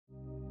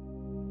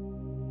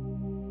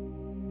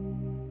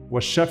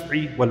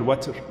وَالشَّفْعِ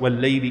وَالْوَتْرِ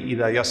وَاللَّيْلِ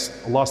إِذَا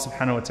يَسْرِ. Allah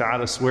subhanahu wa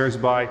ta'ala swears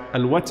by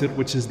al-watr,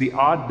 which is the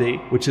odd day,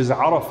 which is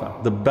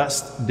Arafah, the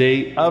best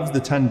day of the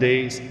 10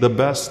 days, the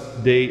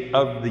best day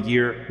of the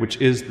year,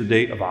 which is the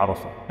day of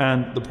Arafah.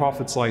 And the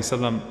Prophet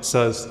ﷺ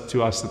says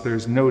to us that there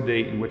is no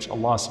day in which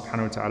Allah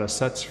subhanahu wa ta'ala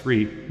sets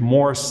free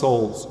more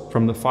souls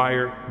from the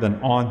fire than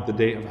on the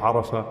day of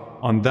Arafah.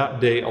 On that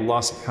day, Allah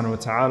subhanahu wa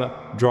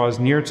ta'ala draws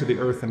near to the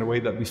earth in a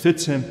way that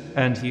befits Him,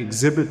 and He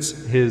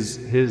exhibits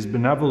His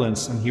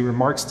benevolence, and He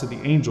remarks to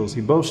the angels, He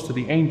boasts to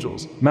the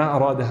angels, مَا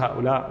أَرَادَ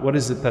هَؤُلَاء. What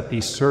is it that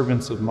these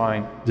servants of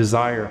mine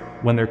desire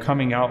when they're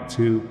coming out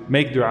to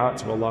make dua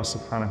to Allah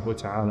subhanahu wa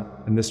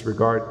ta'ala? In this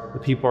regard, the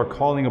people are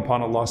calling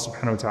upon Allah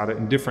subhanahu wa ta'ala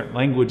in different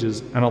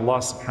languages, and Allah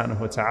subhanahu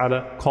wa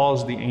ta'ala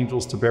calls the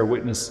angels to bear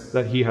witness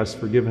that He has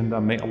forgiven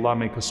them. May Allah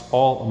make us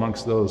all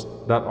amongst those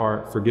that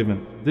are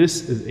forgiven.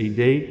 This is a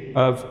day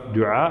of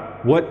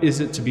dua. What is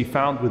it to be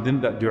found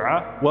within that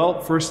dua?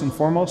 Well, first and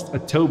foremost, a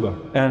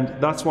tawbah. And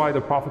that's why the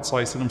Prophet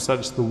ﷺ said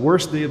it's the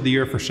worst day of the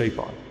year for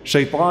shaitan.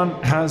 Shaitan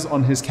has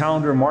on his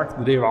calendar marked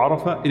the day of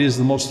Arafah. It is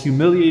the most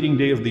humiliating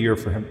day of the year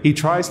for him. He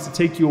tries to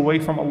take you away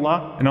from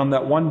Allah, and on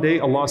that one day,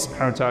 Allah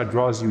subhanahu wa ta'ala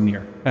draws you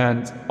near.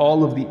 And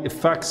all of the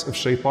effects of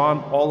shaitan,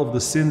 all of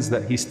the sins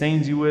that he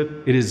stains you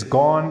with, it is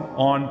gone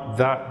on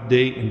that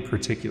day in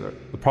particular.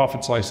 The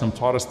Prophet ﷺ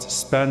taught us to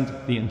spend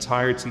the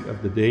entirety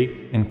of the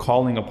day in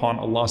calling upon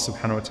Allah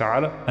subhanahu wa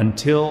ta'ala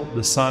until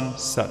the sun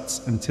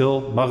sets,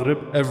 until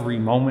Maghrib. Every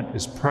moment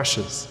is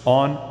precious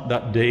on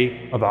that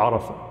day of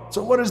Arafah.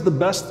 So what is the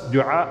best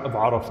dua of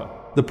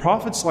Arafah? The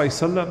Prophet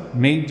ﷺ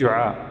made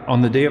dua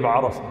on the day of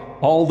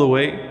Arafah all the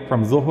way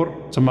from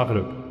Dhuhr to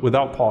Maghrib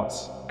without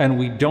pause. And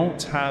we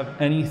don't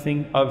have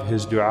anything of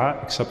his dua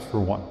except for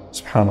one.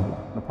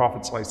 SubhanAllah. The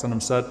Prophet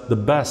ﷺ said, the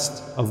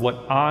best of what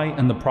I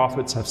and the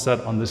Prophets have said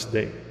on this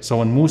day. So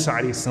when Musa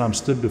ﷺ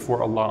stood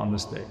before Allah on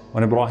this day,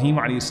 when Ibrahim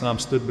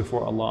ﷺ stood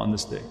before Allah on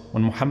this day,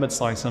 when Muhammad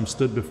ﷺ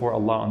stood before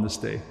Allah on this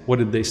day, what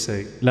did they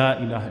say? La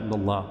ilaha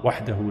illallah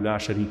wahdahu la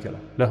sharika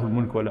lah, lahul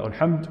mulk wa lahul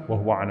hamd wa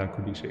huwa ala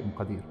kulli shay'in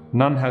qadir.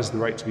 None has the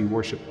right to be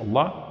worshipped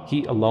Allah,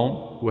 He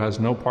alone, who has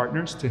no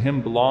partners. To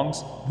Him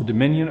belongs the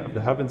dominion of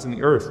the heavens and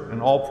the earth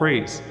and all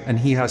praise, and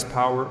He has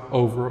power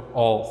over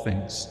all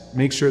things.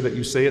 Make sure that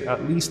you say it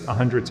at least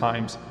 100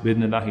 times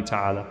bidnillahi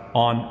ta'ala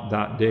on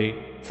that day.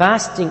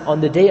 Fasting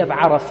on the day of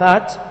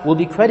Arafat will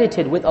be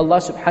credited with Allah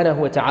subhanahu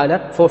wa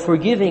ta'ala for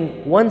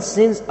forgiving one's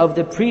sins of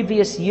the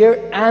previous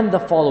year and the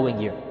following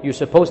year. You're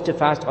supposed to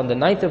fast on the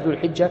 9th of Dhul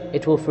Hijjah.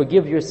 It will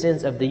forgive your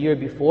sins of the year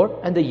before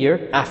and the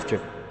year after.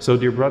 So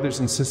dear brothers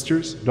and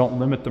sisters, don't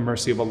limit the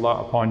mercy of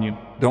Allah upon you.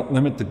 Don't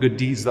limit the good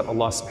deeds that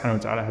Allah subhanahu wa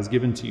ta'ala has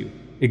given to you.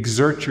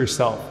 Exert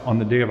yourself on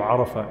the day of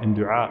Arafah in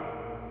dua.